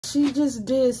she just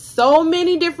did so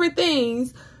many different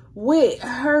things with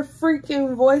her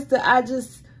freaking voice that I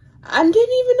didn't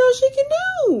even know she can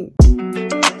do.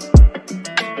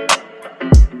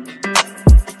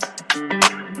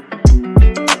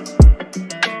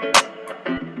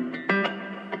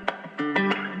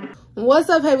 What's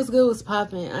up, hey, what's good, what's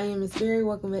poppin'? I am Miss Berry.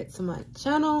 Welcome back to my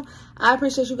channel. I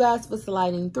appreciate you guys for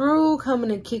sliding through,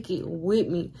 coming to kick it with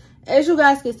me. As you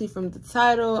guys can see from the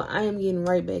title, I am getting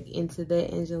right back into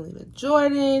that Angelina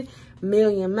Jordan,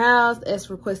 Million Miles, as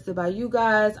requested by you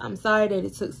guys. I'm sorry that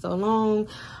it took so long.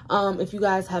 If you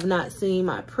guys have not seen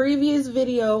my previous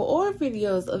video or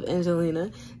videos of Angelina,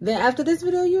 then after this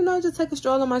video, you know, just take a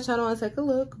stroll on my channel and take a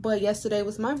look. But yesterday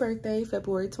was my birthday,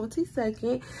 February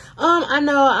 22nd. I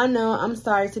know, I'm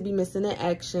sorry to be missing in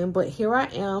action, but here I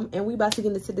am, and we about to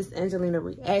get into this Angelina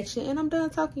reaction, and I'm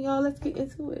done talking, y'all. Let's get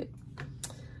into it.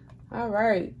 All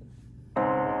right.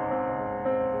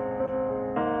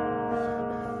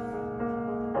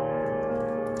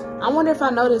 I wonder if I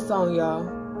know this song, y'all.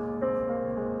 When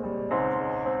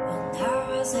I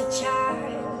was a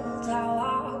child, I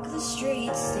walked the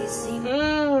streets, they seemed...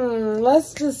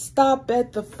 Let's just stop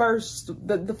at the first,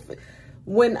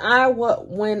 when I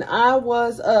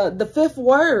was the fifth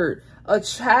word, a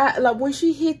child, like when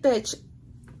she hit that.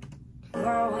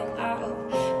 Growing up,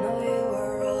 know you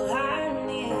were all I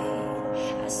need.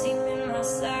 I see me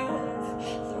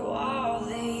myself through all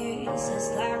the years,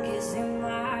 it's like it's in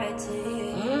my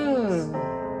tears.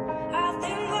 I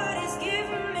think what is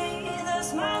giving me the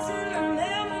smiles and the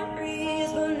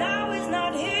memories, but now it's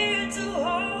not here to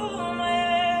hold me.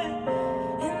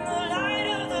 In the light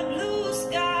of the blue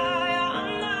sky,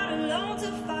 I'm not alone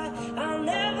to fight. I'll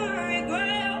never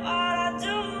regret what I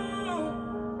do.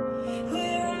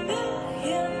 We're a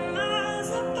million miles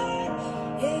apart.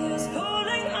 It's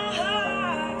pulling my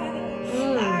heart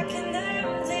like an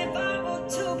empty bubble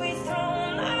to be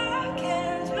thrown. I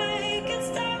can't make it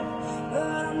stop, but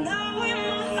I know in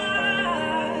my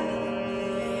heart,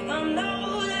 I know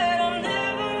that I'm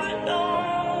never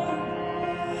alone.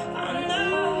 I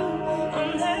know I'm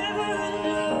never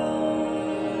alone.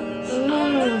 I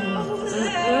know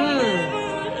that I'm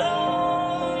never alone.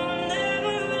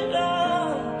 Never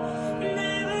alone.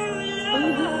 Never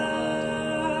alone.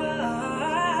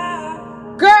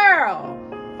 Girl.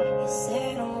 You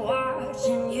said I'm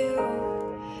watching you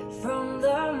from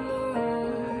the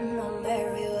moon. I'm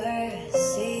everywhere,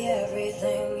 see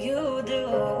everything you do.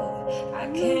 I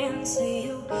can't see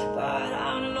you, but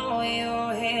I know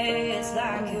you're here. It's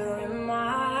like you're in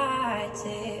my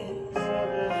tears.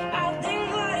 I think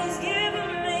what is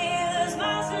giving me the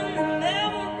smiles and the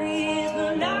memories,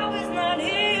 but now it's not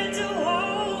here to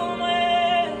hold me.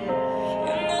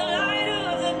 In the light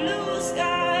of the blue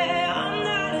sky, I'm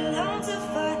not alone to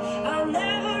fight. I'll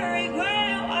never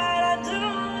regret what I do.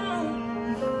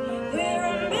 We're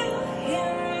a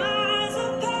million miles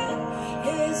apart.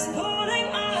 It's pulling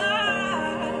my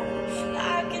heart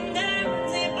like an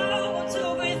empty bubble to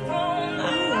be thrown. I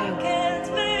can't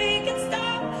make it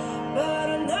stop, but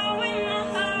I know in my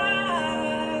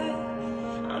heart,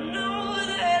 I know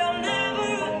that I'm never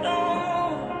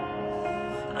alone.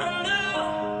 I know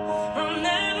I'm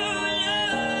never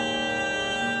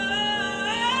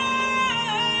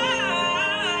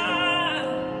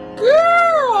alone.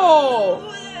 Girl.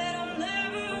 That I'm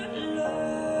never alone.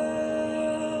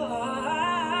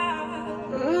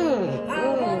 I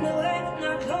wonder when I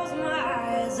close my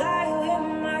eyes, I hear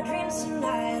my dreams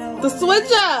tonight. The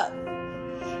switch up.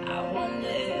 I wonder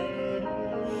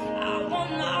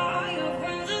are your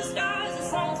friends the stars, the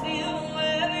songs for you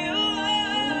wherever you are.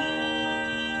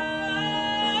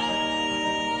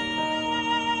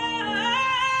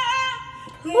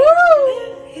 Woo.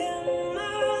 Million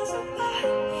miles apart,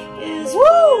 it's Woo.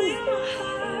 pulling my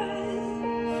heart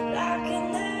like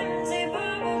an empty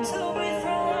bubble to be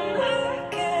thrown. I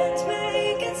can't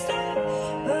make it stop,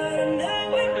 but I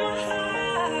know in my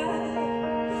heart,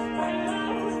 I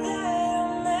know that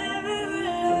I'm never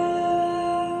alone.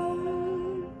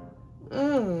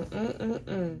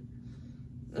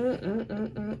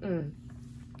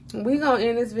 We gonna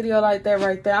end this video like that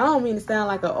right there. I don't mean to sound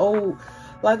like a old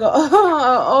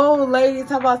old lady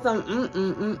talking about some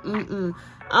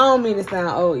I don't mean to sound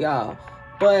old, y'all,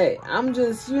 but I'm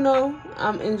just, you know,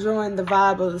 I'm enjoying the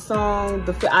vibe of the song.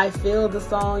 I feel the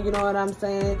song, you know what I'm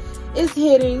saying? It's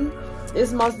hitting.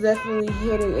 It's most definitely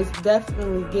hitting. It's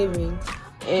definitely giving,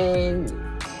 and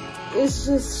it's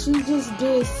just, she just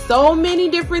did so many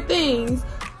different things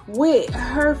with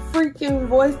her freaking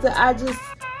voice that I didn't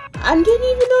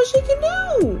even know she can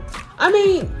do. I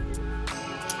mean,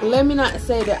 let me not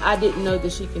say that I didn't know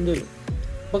that she can do,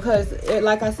 because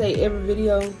like I say, every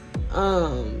video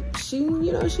She,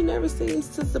 you know, she never seems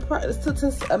to surprise,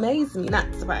 to amaze me,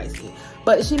 not surprise me,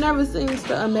 but she never seems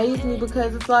to amaze me,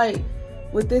 because it's like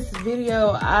with this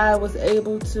video I was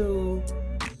able to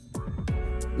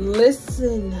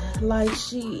listen, like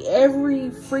every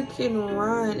freaking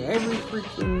run, every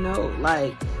freaking note,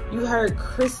 like you heard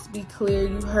crispy clear,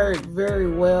 you heard very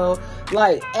well,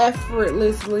 like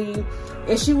effortlessly,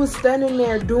 and she was standing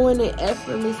there doing it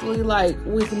effortlessly, like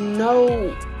with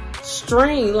no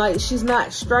strain, like she's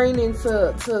not straining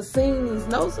to sing these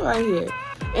notes right here.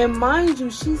 And mind you,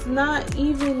 she's not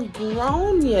even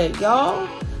grown yet, y'all.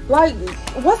 Like,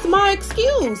 what's my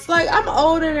excuse? Like, I'm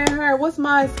older than her. What's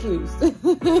my excuse?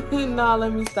 Nah,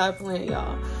 let me stop playing,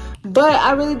 y'all. But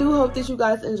I really do hope that you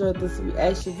guys enjoyed this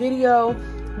reaction video.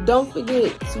 Don't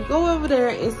forget to go over there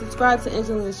and subscribe to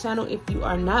Angelina's channel if you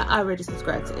are not already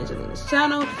subscribed to Angelina's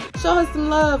channel. Show her some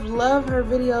love. Love her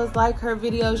videos. Like her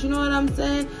videos. You know what I'm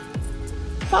saying?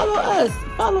 Follow us.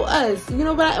 Follow us. You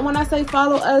know, but when I say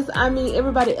follow us, I mean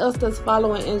everybody else that's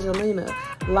following Angelina.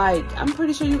 Like, I'm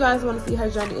pretty sure you guys want to see her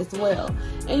journey as well.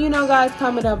 And you know, guys,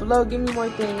 comment down below. Give me more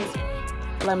things.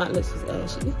 Like, my lips is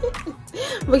ashy.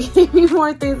 But give me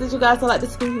more things that you guys would like to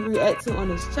see me react to on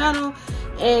this channel.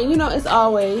 And you know, as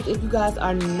always, if you guys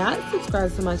are not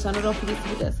subscribed to my channel, don't forget to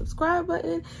hit that subscribe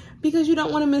button, because you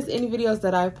don't want to miss any videos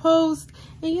that I post.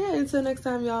 And yeah, until next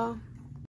time, y'all.